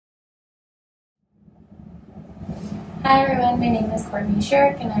Hi everyone, my name is Courtney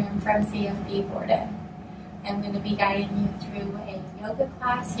and I am from CFB Borden. I'm going to be guiding you through a yoga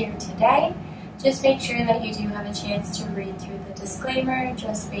class here today. Just make sure that you do have a chance to read through the disclaimer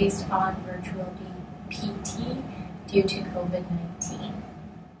just based on virtual PT due to COVID-19.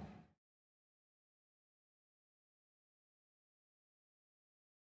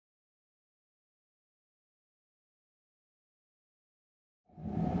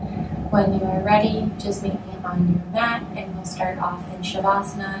 When you are ready, just meet me on your mat and we'll start off in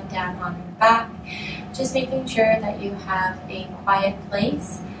Shavasana, down on your back. Just making sure that you have a quiet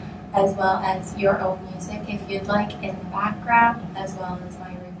place as well as your own music if you'd like in the background, as well as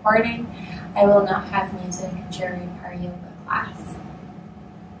my recording. I will not have music during our yoga class.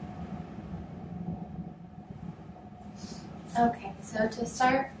 Okay, so to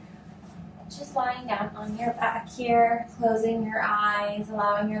start, just lying down on your back here, closing your eyes,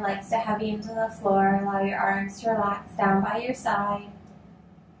 allowing your legs to heavy into the floor, allow your arms to relax down by your side,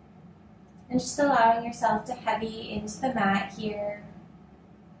 and just allowing yourself to heavy into the mat here.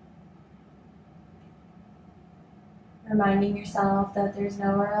 Reminding yourself that there's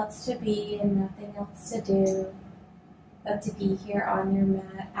nowhere else to be and nothing else to do but to be here on your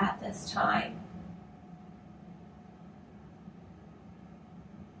mat at this time.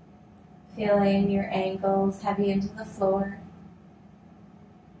 Feeling your ankles heavy into the floor,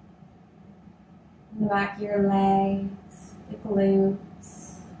 in the back of your legs, the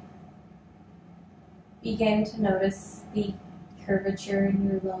glutes. Begin to notice the curvature in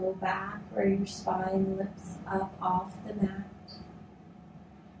your low back where your spine lifts up off the mat.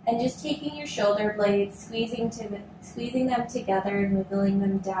 And just taking your shoulder blades, squeezing them together and wiggling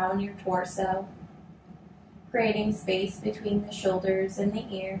them down your torso, creating space between the shoulders and the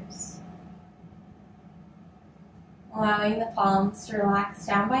ears. Allowing the palms to relax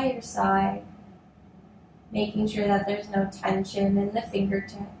down by your side, making sure that there's no tension in the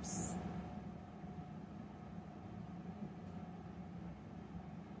fingertips.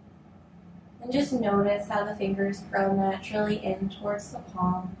 And just notice how the fingers curl naturally in towards the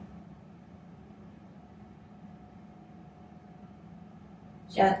palm.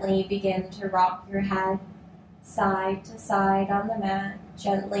 Gently begin to rock your head side to side on the mat,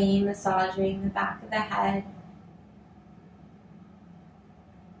 gently massaging the back of the head.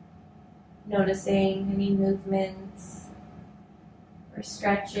 Noticing any movements or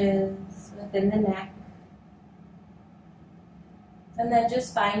stretches within the neck. And then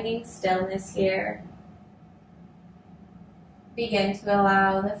just finding stillness here. Begin to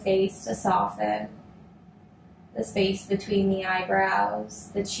allow the face to soften. The space between the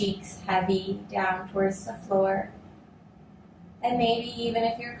eyebrows, the cheeks heavy down towards the floor. And maybe even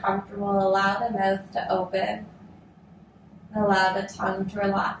if you're comfortable, allow the mouth to open. Allow the tongue to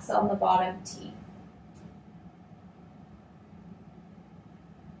relax on the bottom teeth.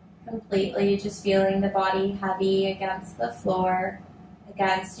 Completely just feeling the body heavy against the floor,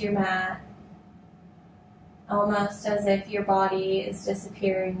 against your mat. Almost as if your body is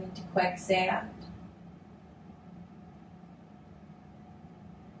disappearing into quicksand.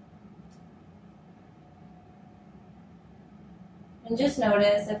 And just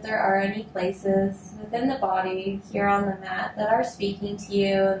notice if there are any places within the body here on the mat that are speaking to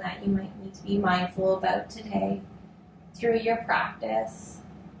you and that you might need to be mindful about today through your practice.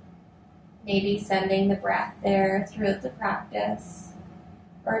 Maybe sending the breath there throughout the practice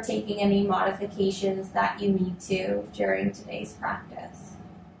or taking any modifications that you need to during today's practice.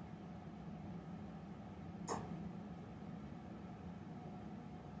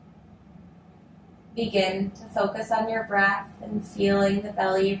 Begin to focus on your breath and feeling the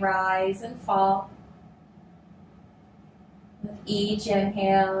belly rise and fall with each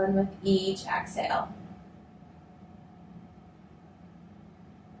inhale and with each exhale.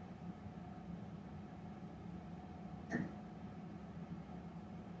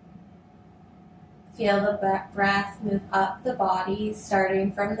 Feel the breath move up the body,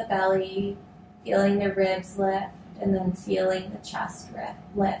 starting from the belly, feeling the ribs lift, and then feeling the chest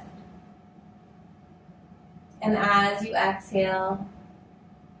lift. And as you exhale,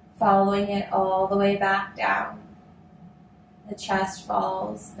 following it all the way back down, the chest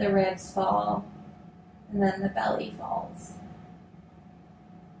falls, the ribs fall, and then the belly falls.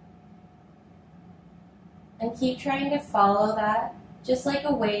 And keep trying to follow that, just like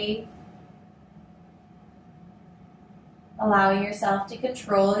a wave, allowing yourself to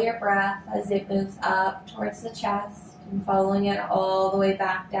control your breath as it moves up towards the chest and following it all the way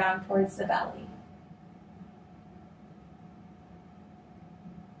back down towards the belly.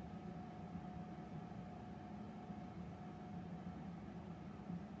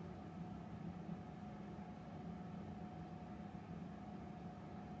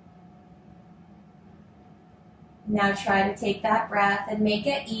 Now try to take that breath and make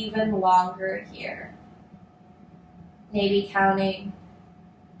it even longer here. Maybe counting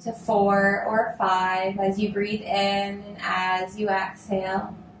to 4 or 5 as you breathe in and as you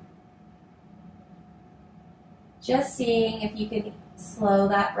exhale. Just seeing if you can slow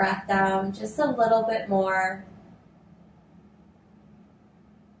that breath down just a little bit more.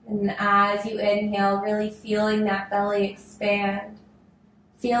 And as you inhale, really feeling that belly expand.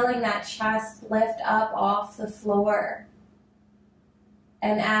 Feeling that chest lift up off the floor.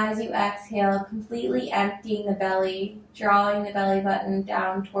 And as you exhale, completely emptying the belly, drawing the belly button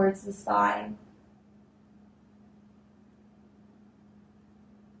down towards the spine.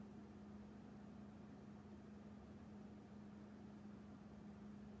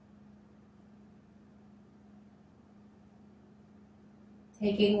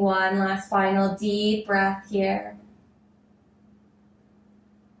 Taking one last final deep breath here.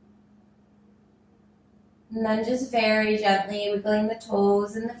 And then just very gently wiggling the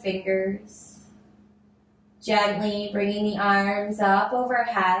toes and the fingers. Gently bringing the arms up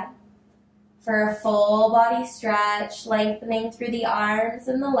overhead for a full body stretch, lengthening through the arms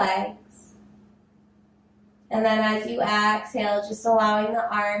and the legs. And then as you exhale, just allowing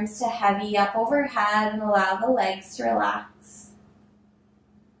the arms to heavy up overhead and allow the legs to relax.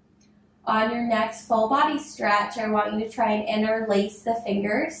 On your next full body stretch, I want you to try and interlace the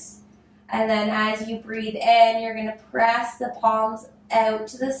fingers. And then as you breathe in, you're going to press the palms out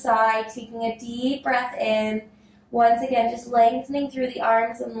to the side, taking a deep breath in. Once again, just lengthening through the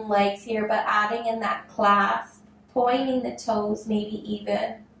arms and the legs here, but adding in that clasp, pointing the toes maybe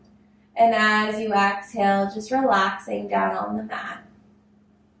even. And as you exhale, just relaxing down on the mat.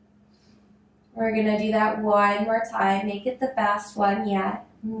 We're going to do that one more time. Make it the best one yet.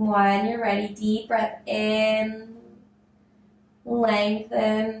 When you're ready, deep breath in,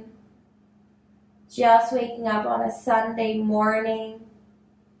 lengthen. Just waking up on a Sunday morning.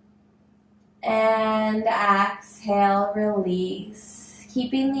 And exhale, release.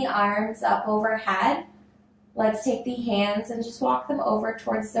 Keeping the arms up overhead. Let's take the hands and just walk them over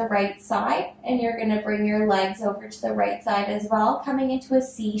towards the right side. And you're going to bring your legs over to the right side as well, coming into a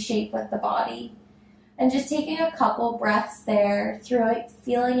C shape with the body. And just taking a couple breaths there,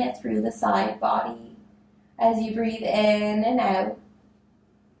 feeling it through the side body as you breathe in and out.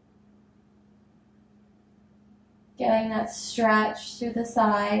 Getting that stretch through the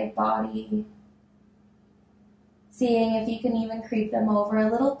side body. Seeing if you can even creep them over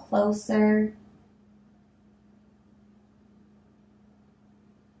a little closer.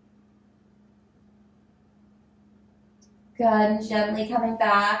 Good, and gently coming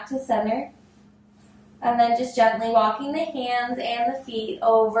back to center. And then just gently walking the hands and the feet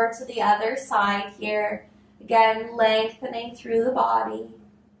over to the other side here. Again, lengthening through the body.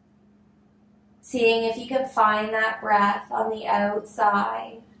 Seeing if you can find that breath on the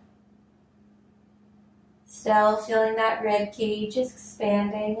outside. Still feeling that rib cage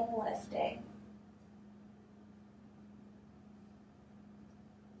expanding and lifting.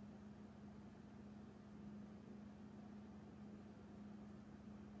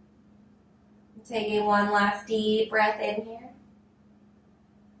 Taking one last deep breath in here.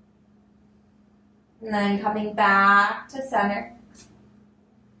 And then coming back to center.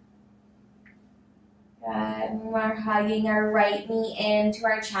 Good. And we're hugging our right knee into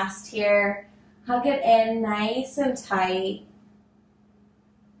our chest here. Hug it in nice and tight.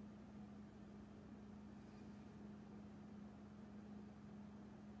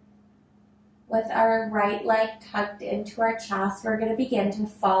 With our right leg tucked into our chest, we're going to begin to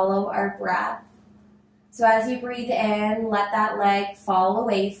follow our breath. So as you breathe in, let that leg fall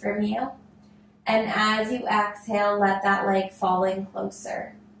away from you. And as you exhale, let that leg fall in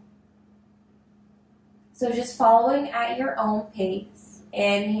closer. So just following at your own pace.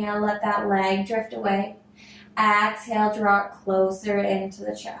 Inhale, let that leg drift away. Exhale, draw it closer into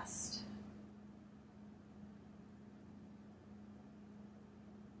the chest.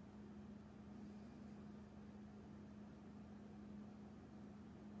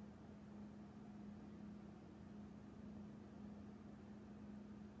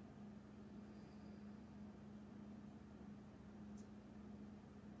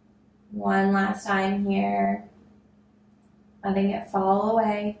 One last time here, letting it fall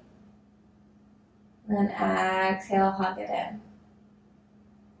away. And then exhale, hug it in.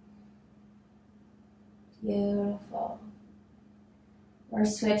 Beautiful. We're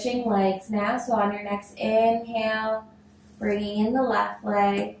switching legs now, so on your next inhale, bringing in the left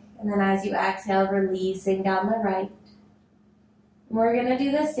leg, and then as you exhale, releasing down the right. And we're going to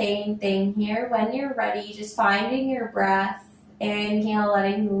do the same thing here. When you're ready, just finding your breath. Inhale,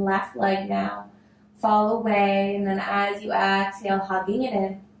 letting the left leg now fall away, and then as you exhale, hugging it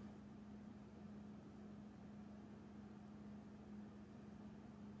in.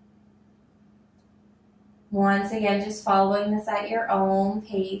 Once again, just following this at your own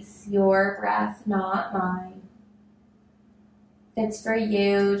pace, your breath, not mine. If it's for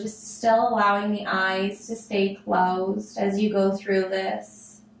you, just still allowing the eyes to stay closed as you go through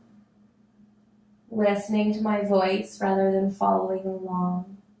this. Listening to my voice rather than following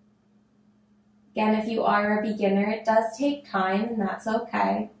along. Again, if you are a beginner, it does take time, and that's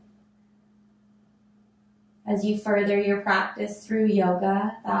okay. As you further your practice through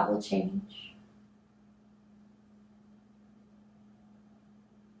yoga, that will change.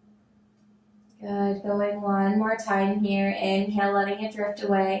 Good, going one more time here. Inhale, letting it drift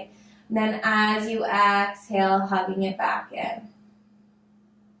away. And then as you exhale, hugging it back in.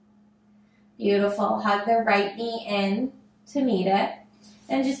 Beautiful. Hug the right knee in to meet it.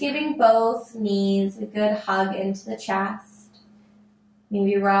 And just giving both knees a good hug into the chest.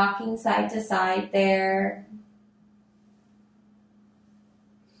 Maybe rocking side to side there.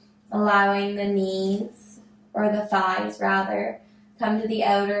 Allowing the knees, or the thighs rather, come to the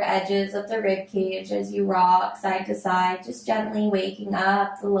outer edges of the rib cage as you rock side to side, just gently waking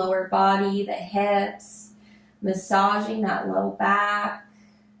up the lower body, the hips, massaging that low back.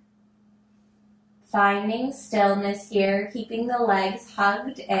 Finding stillness here, keeping the legs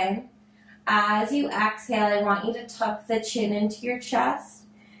hugged in. As you exhale, I want you to tuck the chin into your chest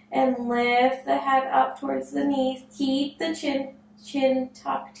and lift the head up towards the knees. Keep the chin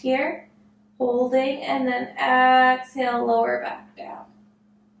tucked here. Holding, and then exhale, lower back down.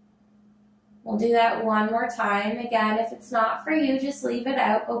 We'll do that one more time. Again, if it's not for you, just leave it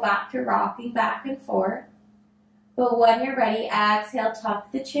out. Go back to rocking back and forth. But when you're ready, exhale,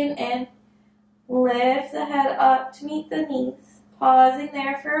 tuck the chin in. Lift the head up to meet the knees. Pausing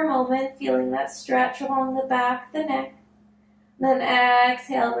there for a moment, feeling that stretch along the back of the neck. Then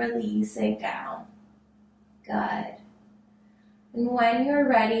exhale, releasing down. Good. And when you're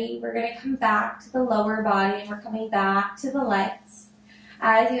ready, we're going to come back to the lower body, and we're coming back to the legs.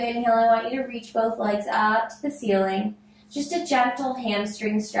 As you inhale, I want you to reach both legs up to the ceiling. Just a gentle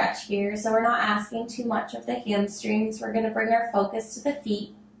hamstring stretch here, so we're not asking too much of the hamstrings. We're going to bring our focus to the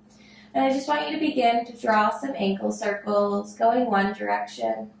feet. And I just want you to begin to draw some ankle circles, going one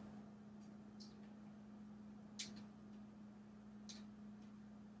direction.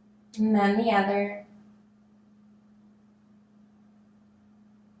 And then the other.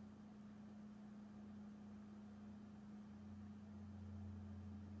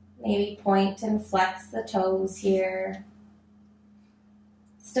 Maybe point and flex the toes here.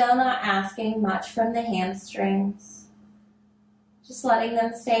 Still not asking much from the hamstrings. Just letting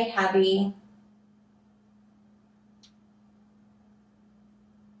them stay heavy.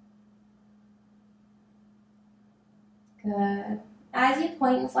 Good. As you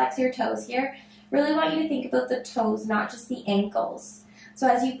point and flex your toes here, really want you to think about the toes, not just the ankles. So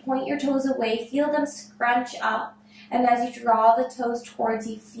as you point your toes away, feel them scrunch up. And as you draw the toes towards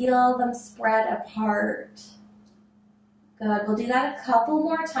you, feel them spread apart. Good. We'll do that a couple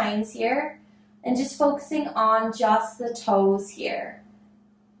more times here. And just focusing on just the toes here.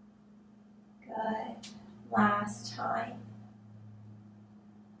 Good. Last time.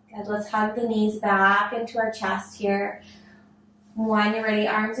 Good. Let's hug the knees back into our chest here. When you're ready,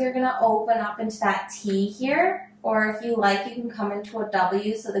 arms are going to open up into that T here. Or if you like, you can come into a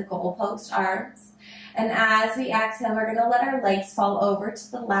W, so the goalpost arms. And as we exhale, we're going to let our legs fall over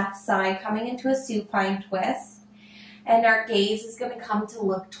to the left side, coming into a supine twist. And our gaze is going to come to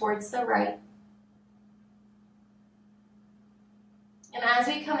look towards the right. And as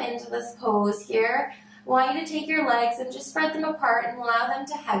we come into this pose here, I want you to take your legs and just spread them apart and allow them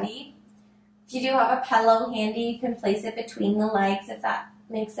to heavy. If you do have a pillow handy, you can place it between the legs if that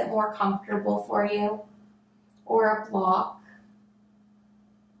makes it more comfortable for you, or a block.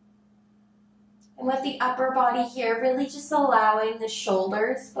 And with the upper body here, really just allowing the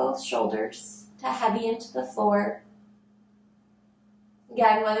shoulders, both shoulders, to heavy into the floor.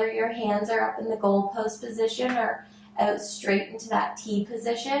 Again, whether your hands are up in the goalpost position or out straight into that T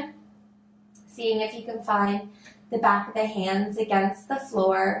position, seeing if you can find the back of the hands against the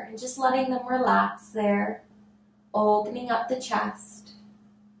floor and just letting them relax there, opening up the chest.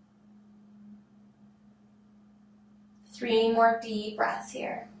 3 more deep breaths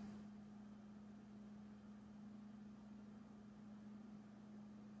here.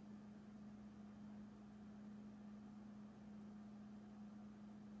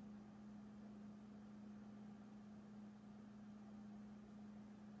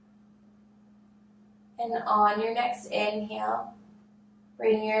 And on your next inhale,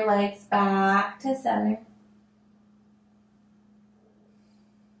 Bring your legs back to center.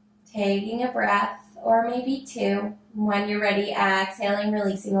 Taking a breath, or maybe two. When you're ready, exhaling,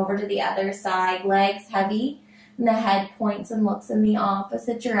 releasing over to the other side. Legs heavy, and the head points and looks in the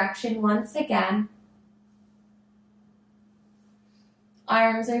opposite direction once again.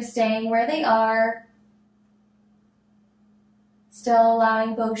 Arms are staying where they are. Still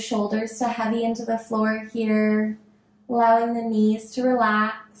allowing both shoulders to heavy into the floor here. Allowing the knees to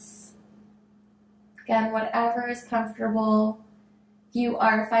relax. Again, whatever is comfortable. If you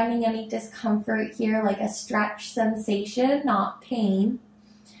are finding any discomfort here, like a stretch sensation, not pain,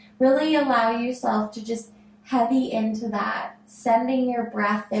 really allow yourself to just heavy into that, sending your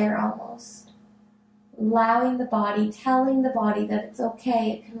breath there almost. Allowing the body, telling the body that it's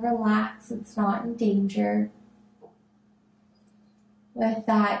okay, it can relax, it's not in danger. With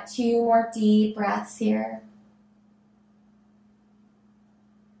that, 2 more deep breaths here.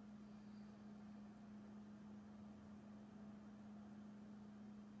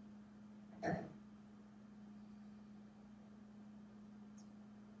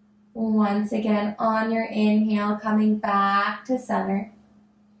 Once again, on your inhale, coming back to center.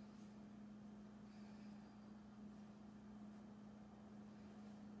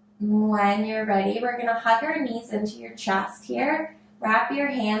 When you're ready, we're going to hug our knees into your chest here. Wrap your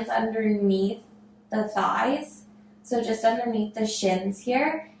hands underneath the thighs, so just underneath the shins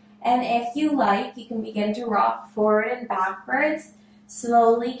here. And if you like, you can begin to rock forward and backwards,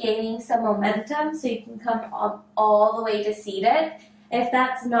 slowly gaining some momentum so you can come all the way to seated. If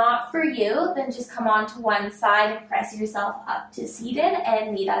that's not for you, then just come on to one side and press yourself up to seated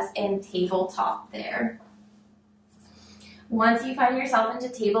and meet us in tabletop there. Once you find yourself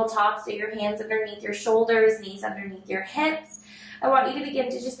into tabletop, so your hands underneath your shoulders, knees underneath your hips, I want you to begin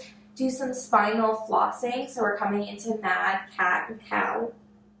to just do some spinal flossing. So we're coming into mad cat and cow.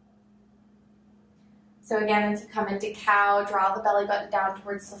 So again, as you come into cow, draw the belly button down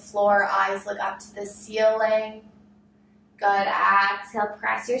towards the floor, eyes look up to the ceiling. Good, exhale,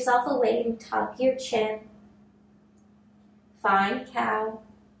 press yourself away and tuck your chin. Find cow.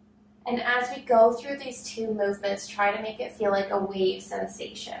 And as we go through these 2 movements, try to make it feel like a wave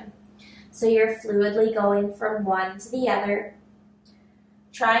sensation. So you're fluidly going from one to the other,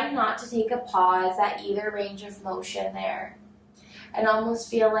 trying not to take a pause at either range of motion there. And almost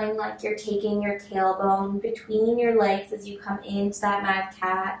feeling like you're taking your tailbone between your legs as you come into that mad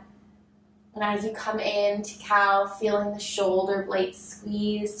cat. And as you come into cow, feeling the shoulder blades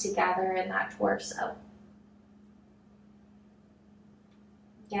squeeze together in that torso.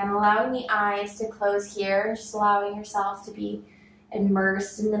 Again, allowing the eyes to close here, and just allowing yourself to be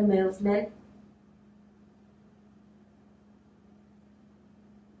immersed in the movement.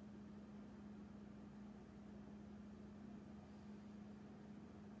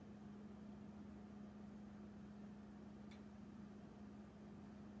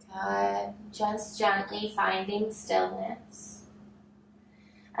 Good. Just gently finding stillness.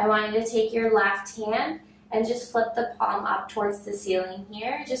 I want you to take your left hand and just flip the palm up towards the ceiling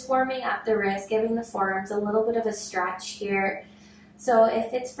here, just warming up the wrist, giving the forearms a little bit of a stretch here. So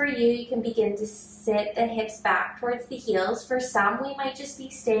if it's for you, you can begin to sit the hips back towards the heels. For some, we might just be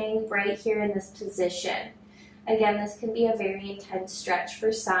staying right here in this position. Again, this can be a very intense stretch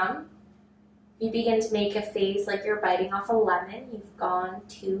for some. You begin to make a face like you're biting off a lemon. You've gone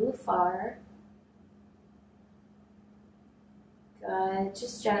too far. Good.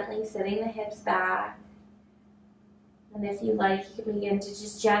 Just gently sitting the hips back. And if you like, you can begin to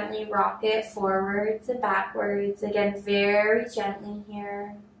just gently rock it forwards and backwards. Again, very gently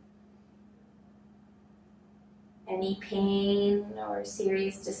here. Any pain or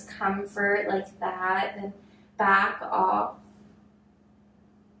serious discomfort like that, then back off.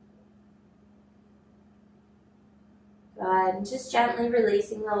 Good. And just gently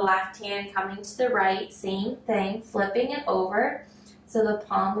releasing the left hand, coming to the right, same thing, flipping it over so the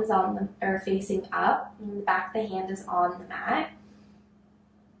palm is on the facing up, and the back of the hand is on the mat.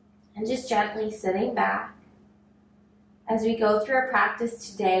 And just gently sitting back. As we go through our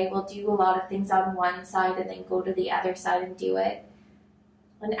practice today, we'll do a lot of things on one side and then go to the other side and do it.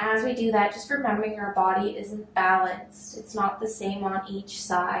 And as we do that, just remembering our body isn't balanced. It's not the same on each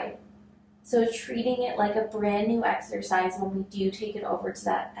side. So treating it like a brand new exercise when we do take it over to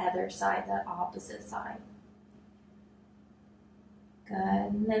that other side, that opposite side. Good.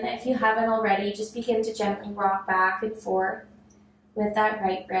 And then if you haven't already, just begin to gently rock back and forth with that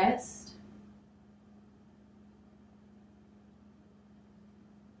right wrist.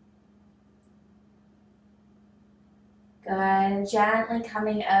 Good. And gently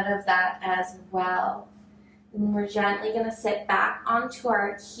coming out of that as well. And we're gently going to sit back onto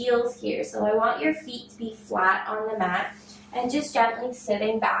our heels here. So I want your feet to be flat on the mat and just gently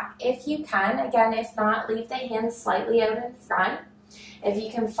sitting back if you can. Again, if not, leave the hands slightly out in front. If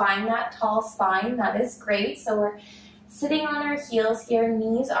you can find that tall spine, that is great. So we're sitting on our heels here,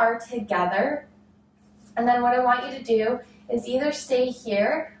 knees are together. And then what I want you to do is either stay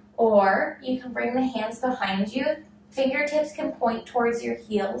here or you can bring the hands behind you. Fingertips can point towards your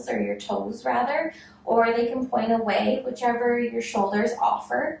heels, or your toes rather, or they can point away, whichever your shoulders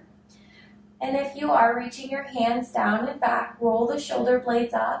offer. And if you are reaching your hands down and back, roll the shoulder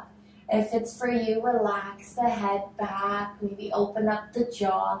blades up. If it's for you, relax the head back, maybe open up the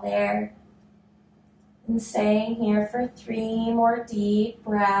jaw there. And staying here for 3 more deep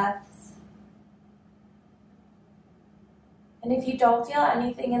breaths. And if you don't feel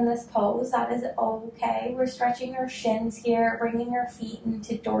anything in this pose, that is okay. We're stretching our shins here, bringing our feet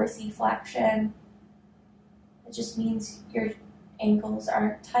into dorsiflexion. It just means your ankles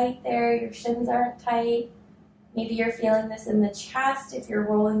aren't tight there, your shins aren't tight. Maybe you're feeling this in the chest if you're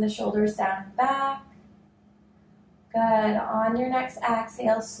rolling the shoulders down and back. Good. On your next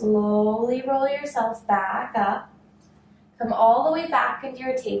exhale, slowly roll yourself back up. Come all the way back into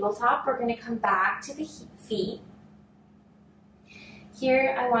your tabletop. We're going to come back to the feet.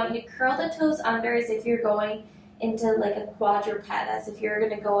 Here, I want you to curl the toes under as if you're going into like a quadruped, as if you're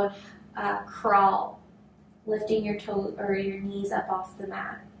going to go and crawl, lifting your toes or your knees up off the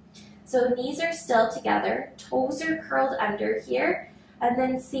mat. So knees are still together, toes are curled under here, and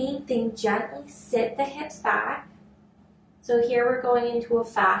then same thing, gently sit the hips back. So here we're going into a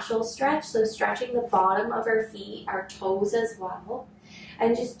fascial stretch, so stretching the bottom of our feet, our toes as well,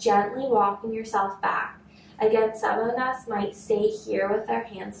 and just gently walking yourself back. Again, some of us might stay here with our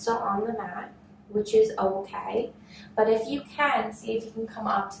hands still on the mat, which is okay. But if you can, see if you can come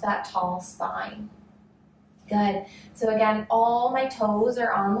up to that tall spine. Good. So again, all my toes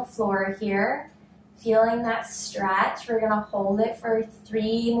are on the floor here. Feeling that stretch. We're going to hold it for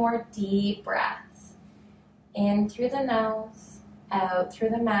 3 more deep breaths. In through the nose, out through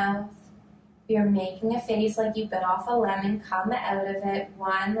the mouth. If you're making a face like you bit off a lemon, come out of it.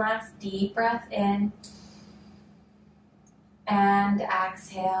 1 last deep breath in. And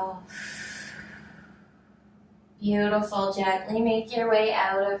exhale. Beautiful. Gently make your way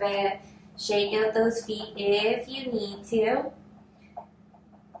out of it. Shake out those feet if you need to.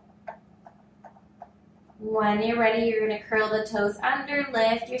 When you're ready, you're going to curl the toes under,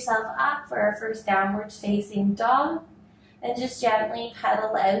 lift yourself up for our first downward facing dog, and just gently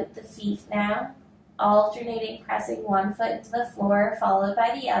pedal out the feet now, alternating pressing one foot into the floor followed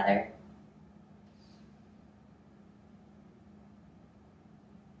by the other.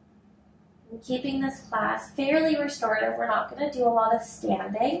 And keeping this class fairly restorative, we're not going to do a lot of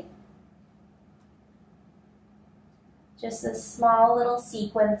standing. Just a small little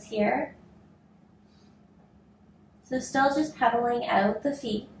sequence here. So still just pedaling out the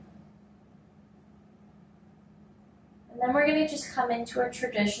feet. And then we're going to just come into a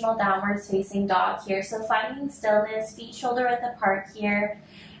traditional downwards facing dog here. So finding stillness, feet shoulder width apart here.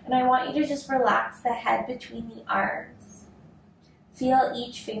 And I want you to just relax the head between the arms. Feel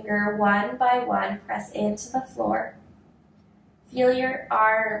each finger one by one press into the floor. Feel your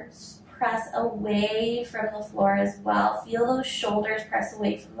arms press away from the floor as well. Feel those shoulders press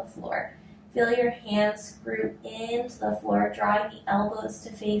away from the floor. Feel your hands screw into the floor, drawing the elbows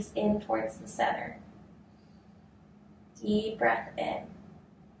to face in towards the center. Deep breath in.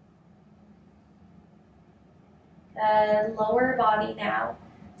 Good. Lower body now.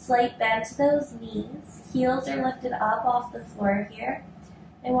 Slight bend to those knees. Heels are lifted up off the floor here.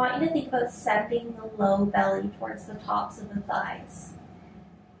 I want you to think about sending the low belly towards the tops of the thighs.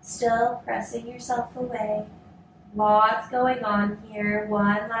 Still pressing yourself away. Lots going on here.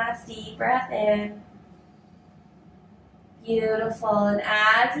 1 last deep breath in. Beautiful. And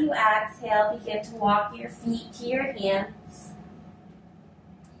as you exhale, begin to walk your feet to your hands.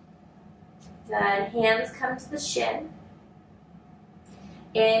 Good. Hands come to the shin.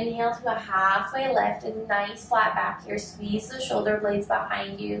 Inhale to a halfway lift and nice flat back here. Squeeze the shoulder blades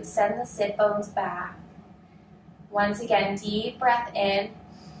behind you. Send the sit bones back. Once again, deep breath in.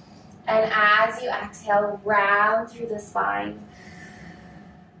 And as you exhale, round through the spine.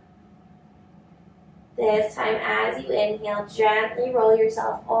 This time, as you inhale, gently roll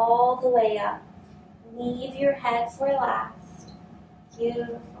yourself all the way up. Leave your head for last.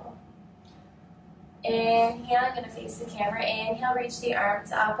 Beautiful. Inhale, I'm going to face the camera. Inhale, reach the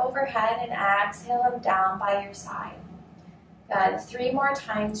arms up overhead, and exhale them down by your side. Good. 3 more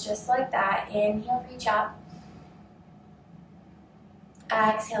times just like that. Inhale, reach up.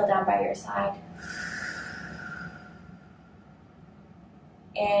 Exhale down by your side.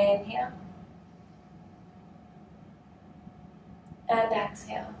 Inhale. And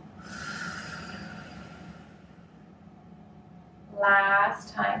exhale.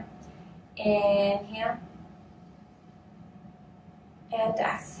 Last time. Inhale. And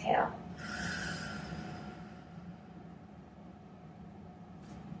exhale.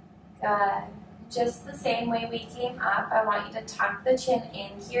 Good. Just the same way we came up, I want you to tuck the chin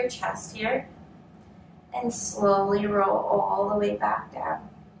into your chest here and slowly roll all the way back down.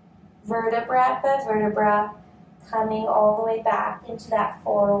 Vertebra by vertebra, coming all the way back into that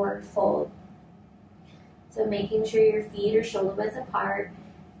forward fold. So making sure your feet are shoulder width apart.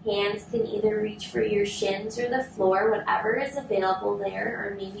 Hands can either reach for your shins or the floor, whatever is available there,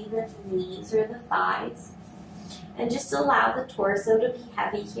 or maybe the knees or the thighs. And just allow the torso to be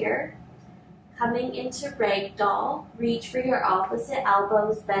heavy here. Coming into ragdoll, reach for your opposite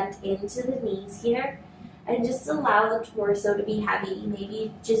elbows bent into the knees here. And just allow the torso to be heavy.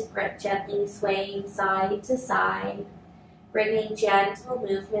 Maybe just gently swaying side to side, bringing gentle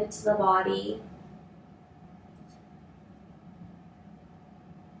movement to the body.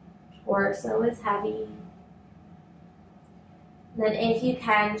 Torso is heavy. Then if you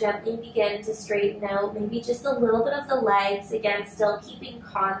can, gently begin to straighten out maybe just a little bit of the legs, again still keeping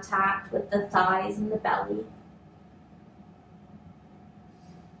contact with the thighs and the belly.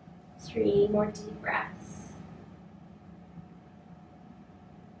 3 more deep breaths.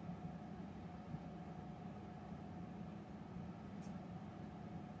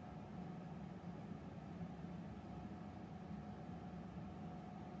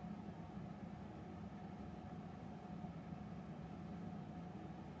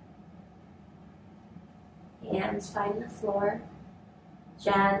 Hands find the floor.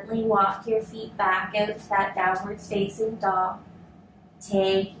 Gently walk your feet back out to that downwards facing dog.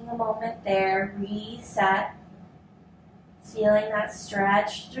 Taking a moment there, reset. Feeling that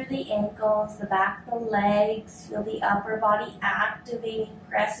stretch through the ankles, the back of the legs. Feel the upper body activating,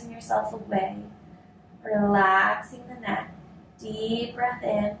 pressing yourself away. Relaxing the neck. Deep breath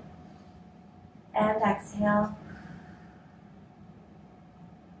in and exhale.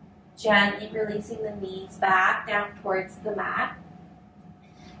 Gently releasing the knees back down towards the mat.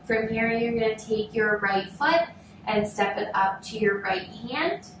 From here, you're going to take your right foot and step it up to your right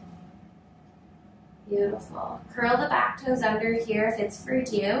hand. Beautiful. Curl the back toes under here if it's for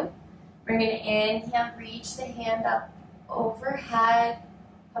you. We're going to inhale, reach the hand up overhead,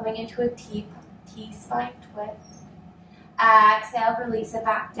 coming into a T-spine twist. Exhale, release it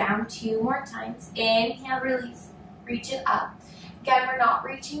back down 2 more times. Inhale, release, reach it up. Again, we're not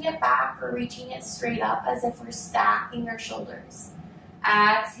reaching it back, we're reaching it straight up as if we're stacking our shoulders.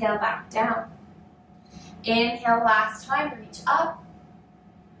 Exhale, back down. Inhale, last time, reach up.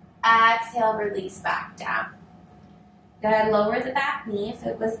 Exhale, release back down. Good, lower the back knee if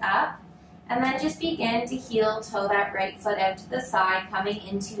it was up. And then just begin to heel toe that right foot out to the side, coming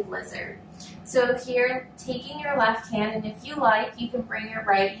into lizard. So here, taking your left hand, and if you like, you can bring your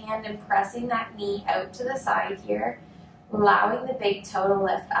right hand and pressing that knee out to the side here. Allowing the big toe to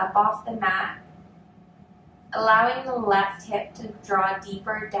lift up off the mat. Allowing the left hip to draw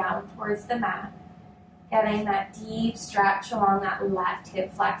deeper down towards the mat. Getting that deep stretch along that left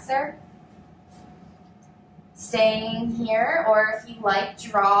hip flexor. Staying here, or if you like,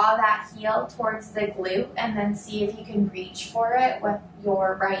 draw that heel towards the glute and then see if you can reach for it with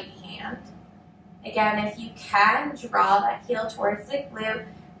your right hand. Again, if you can, draw that heel towards the glute.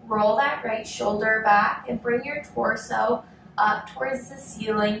 Roll that right shoulder back and bring your torso up towards the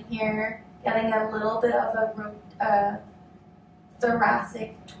ceiling here, getting a little bit of a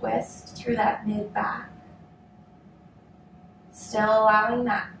thoracic twist through that mid-back. Still allowing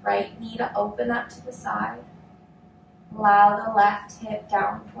that right knee to open up to the side. Allow the left hip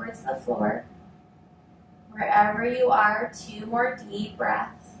down towards the floor. Wherever you are, 2 more deep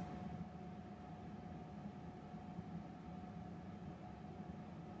breaths.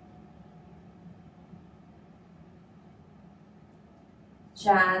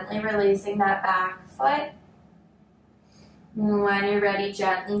 Gently releasing that back foot. And when you're ready,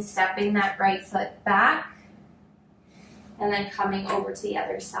 gently stepping that right foot back. And then coming over to the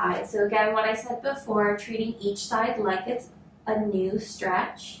other side. So again, what I said before, treating each side like it's a new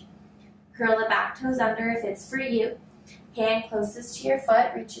stretch. Curl the back toes under if it's for you. Hand closest to your foot,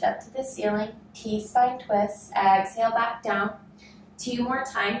 reach it up to the ceiling. T-spine twist. Exhale back down. 2 more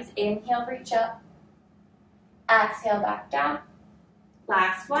times. Inhale, reach up. Exhale back down.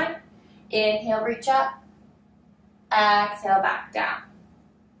 Last one. Inhale, reach up. Exhale, back down.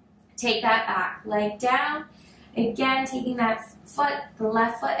 Take that back leg down. Again, taking that foot, the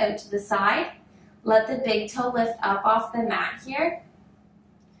left foot out to the side. Let the big toe lift up off the mat here.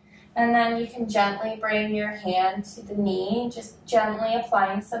 And then you can gently bring your hand to the knee, just gently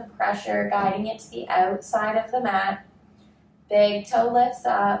applying some pressure, guiding it to the outside of the mat. Big toe lifts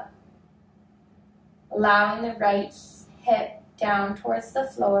up, allowing the right hip down towards the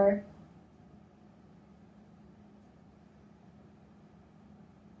floor.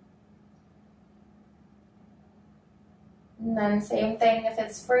 And then same thing, if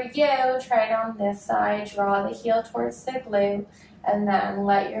it's for you, try it on this side, draw the heel towards the glute, and then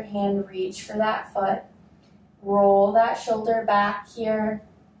let your hand reach for that foot. Roll that shoulder back here,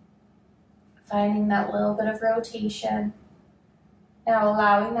 finding that little bit of rotation. Now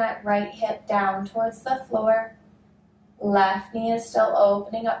allowing that right hip down towards the floor. Left knee is still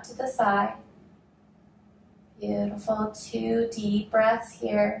opening up to the side. Beautiful, 2 deep breaths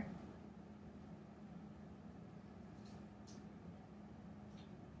here.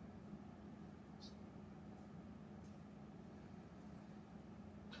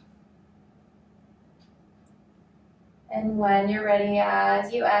 And when you're ready,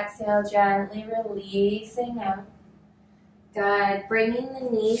 as you exhale, gently releasing out. Good. Bringing the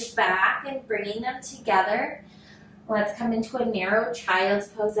knees back and bringing them together. Let's come into a narrow child's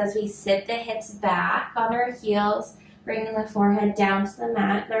pose as we sit the hips back on our heels, bringing the forehead down to the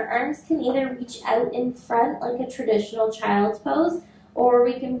mat. And our arms can either reach out in front like a traditional child's pose, or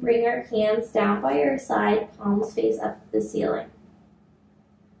we can bring our hands down by our side, palms face up to the ceiling.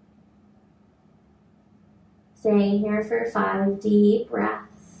 Staying here for 5 deep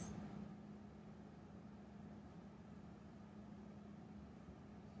breaths.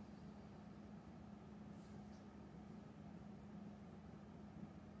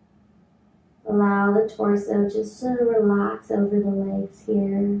 Allow the torso just to relax over the legs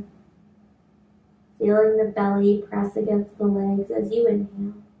here. Feeling the belly press against the legs as you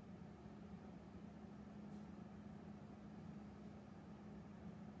inhale.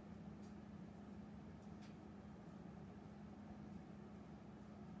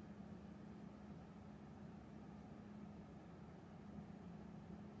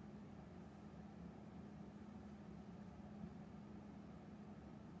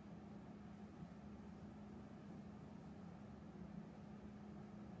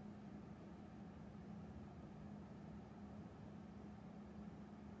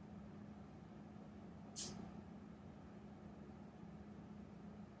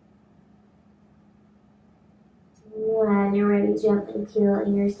 When you're ready, gently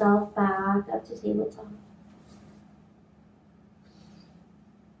peeling yourself back up to tabletop.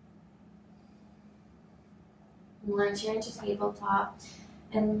 Once you're into tabletop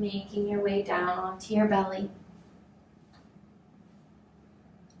and making your way down onto your belly.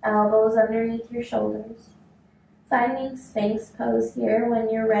 Elbows underneath your shoulders. Finding Sphinx pose here. When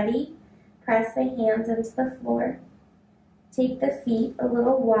you're ready, press the hands into the floor. Take the feet a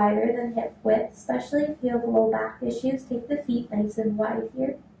little wider than hip width, especially if you have low back issues. Take the feet nice and wide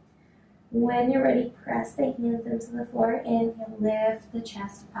here. When you're ready, press the hands into the floor. Inhale, lift the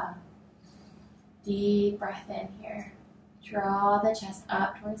chest up. Deep breath in here. Draw the chest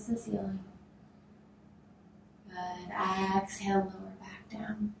up towards the ceiling. Good. Exhale, lower back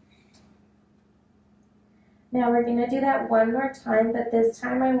down. Now we're going to do that one more time, but this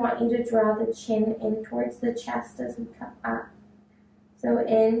time I want you to draw the chin in towards the chest as we come up. So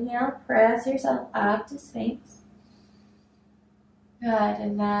inhale, press yourself up to Sphinx. Good,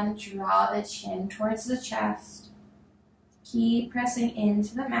 and then draw the chin towards the chest. Keep pressing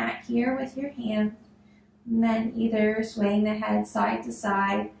into the mat here with your hands, and then either swaying the head side to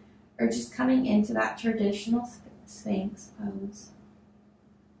side or just coming into that traditional Sphinx pose.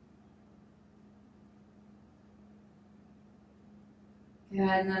 Good,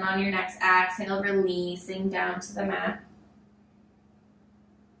 and then on your next exhale, releasing down to the mat.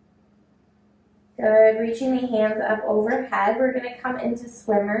 Good, reaching the hands up overhead. We're going to come into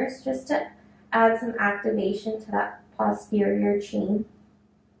swimmers just to add some activation to that posterior chain.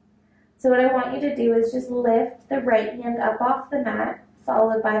 So what I want you to do is just lift the right hand up off the mat,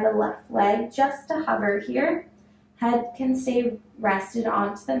 followed by the left leg, just to hover here. Head can stay rested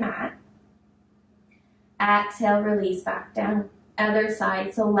onto the mat. Exhale, release back down. Other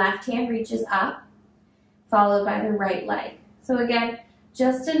side, so left hand reaches up, followed by the right leg. So again,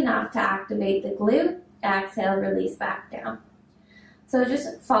 just enough to activate the glute. Exhale, release back down. So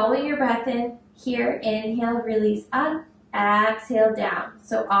just follow your breath in here. Inhale, release up. Exhale, down.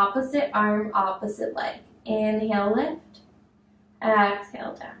 So opposite arm, opposite leg. Inhale, lift.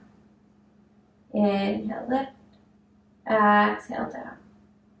 Exhale, down. Inhale, lift. Exhale, down.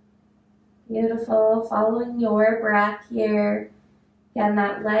 Beautiful. Following your breath here. Again,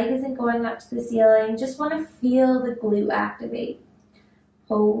 that leg isn't going up to the ceiling. Just want to feel the glute activate.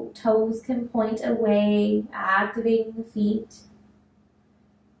 Toes can point away, activating the feet.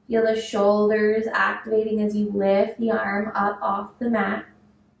 Feel the shoulders activating as you lift the arm up off the mat.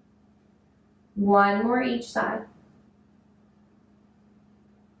 One more each side.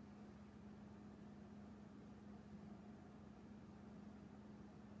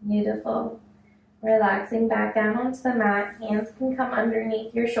 Beautiful. Relaxing back down onto the mat. Hands can come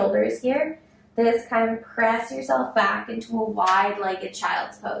underneath your shoulders here. This time, press yourself back into a wide-legged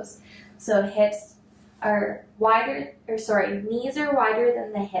child's pose. So hips are wider, knees are wider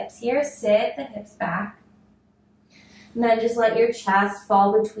than the hips here. Sit the hips back. And then just let your chest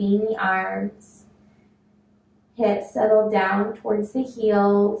fall between the arms. Hips settle down towards the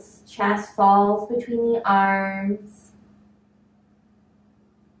heels. Chest falls between the arms.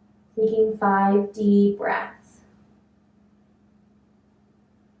 Taking 5 deep breaths.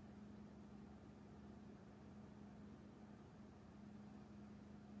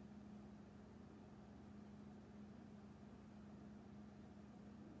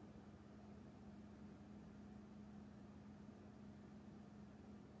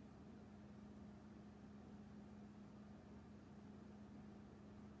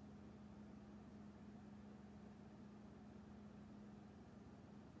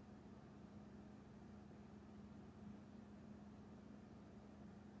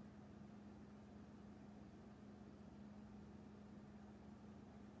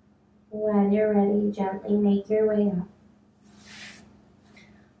 When you're ready, gently make your way up.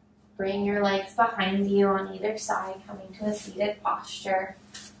 Bring your legs behind you on either side, coming to a seated posture.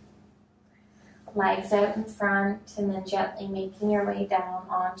 Legs out in front, and then gently making your way down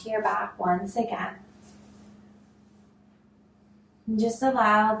onto your back once again. And just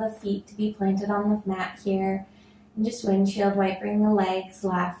allow the feet to be planted on the mat here, and just windshield wiping the legs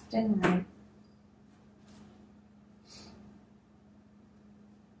left and right.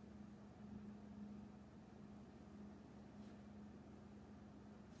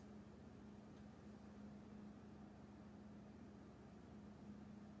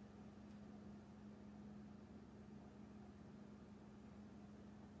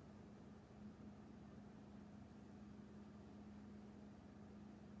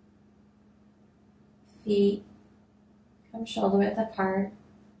 Feet come shoulder width apart.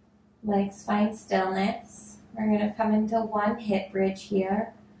 Legs find stillness. We're going to come into one hip bridge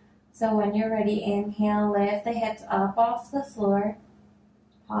here. So when you're ready, inhale, lift the hips up off the floor.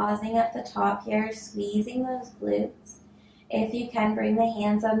 Pausing at the top here, squeezing those glutes. If you can, bring the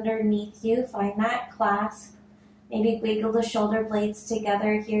hands underneath you. Find that clasp. Maybe wiggle the shoulder blades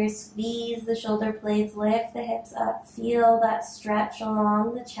together here. Squeeze the shoulder blades, lift the hips up. Feel that stretch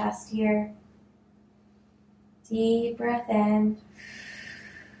along the chest here. Deep breath in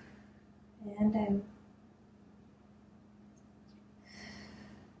and out.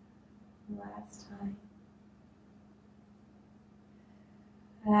 Last time.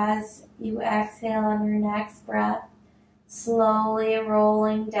 As you exhale on your next breath, slowly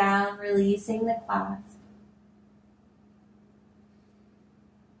rolling down, releasing the clasp.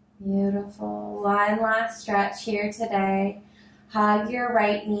 Beautiful. One last stretch here today. Hug your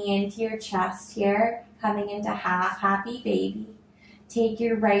right knee into your chest here, coming into half happy baby. Take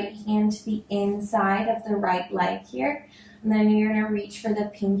your right hand to the inside of the right leg here, and then you're going to reach for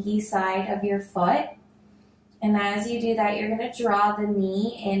the pinky side of your foot. And as you do that, you're going to draw the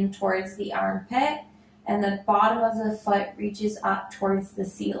knee in towards the armpit, and the bottom of the foot reaches up towards the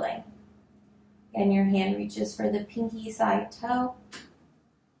ceiling. And your hand reaches for the pinky side toe.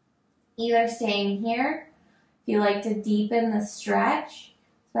 Either staying here, if you like to deepen the stretch,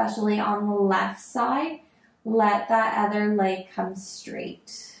 especially on the left side, let that other leg come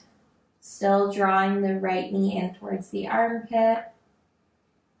straight. Still drawing the right knee in towards the armpit.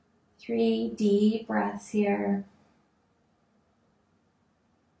 3 deep breaths here.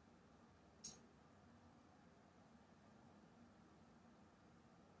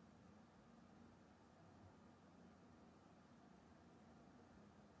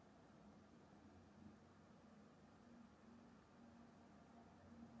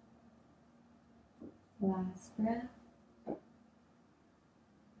 Last breath.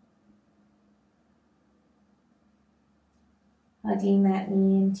 Hugging that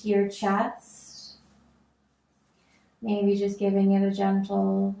knee into your chest. Maybe just giving it a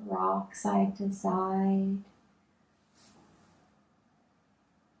gentle rock side to side.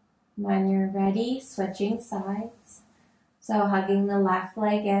 When you're ready, switching sides. So hugging the left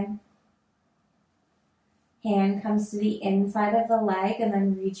leg in. Hand comes to the inside of the leg and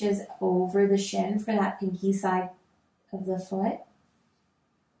then reaches over the shin for that pinky side of the foot.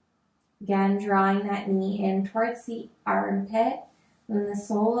 Again, drawing that knee in towards the armpit. Then the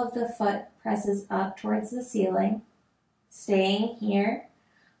sole of the foot presses up towards the ceiling, staying here,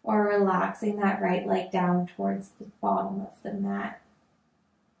 or relaxing that right leg down towards the bottom of the mat.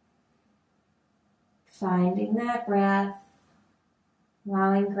 Finding that breath,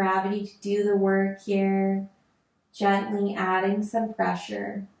 allowing gravity to do the work here, gently adding some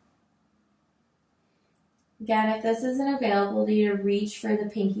pressure. Again, if this isn't available to you to reach for the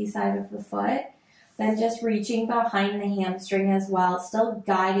pinky side of the foot, then just reaching behind the hamstring as well, still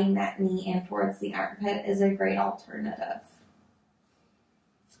guiding that knee in towards the armpit is a great alternative.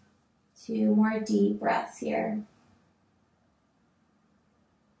 2 more deep breaths here.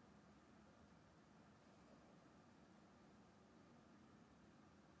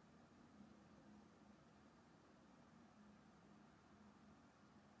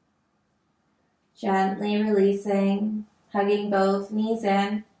 Gently releasing, hugging both knees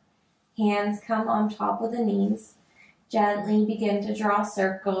in. Hands come on top of the knees. Gently begin to draw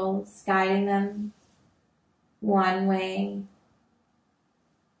circles, guiding them one way.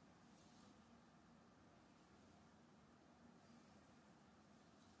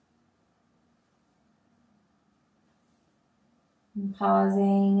 And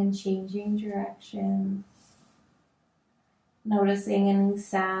pausing and changing directions. Noticing any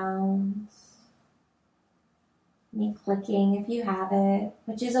sounds. Any clicking if you have it,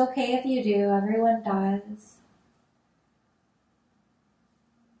 which is okay if you do, everyone does.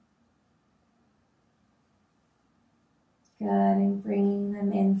 Good, and bringing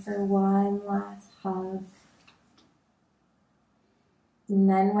them in for one last hug. And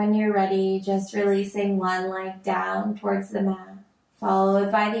then when you're ready, just releasing one leg down towards the mat,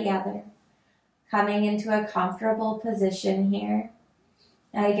 followed by the other. Coming into a comfortable position here.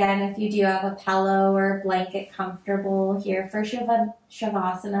 Again, if you do have a pillow or a blanket comfortable here for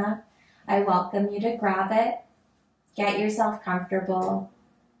Shavasana, I welcome you to grab it, get yourself comfortable,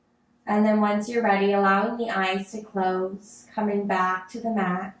 and then once you're ready, allowing the eyes to close, coming back to the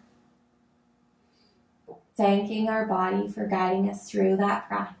mat, thanking our body for guiding us through that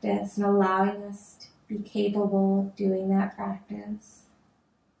practice and allowing us to be capable of doing that practice.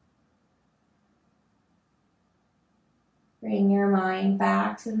 Bring your mind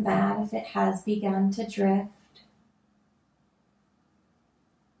back to the mat if it has begun to drift.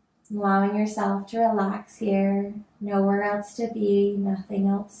 Allowing yourself to relax here, nowhere else to be, nothing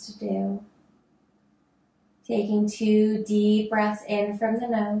else to do. Taking 2 deep breaths in from the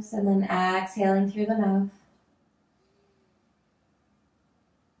nose and then exhaling through the mouth.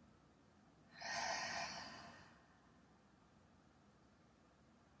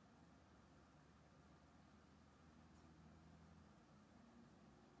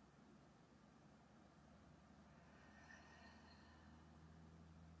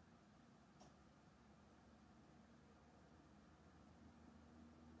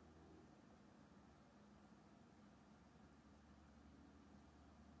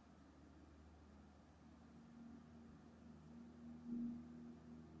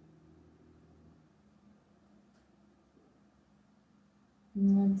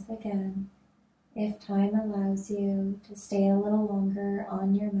 And once again, if time allows you to stay a little longer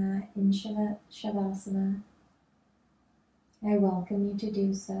on your mat in Shavasana, I welcome you to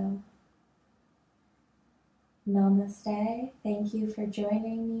do so. Namaste. Thank you for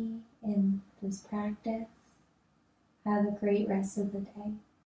joining me in this practice. Have a great rest of the day.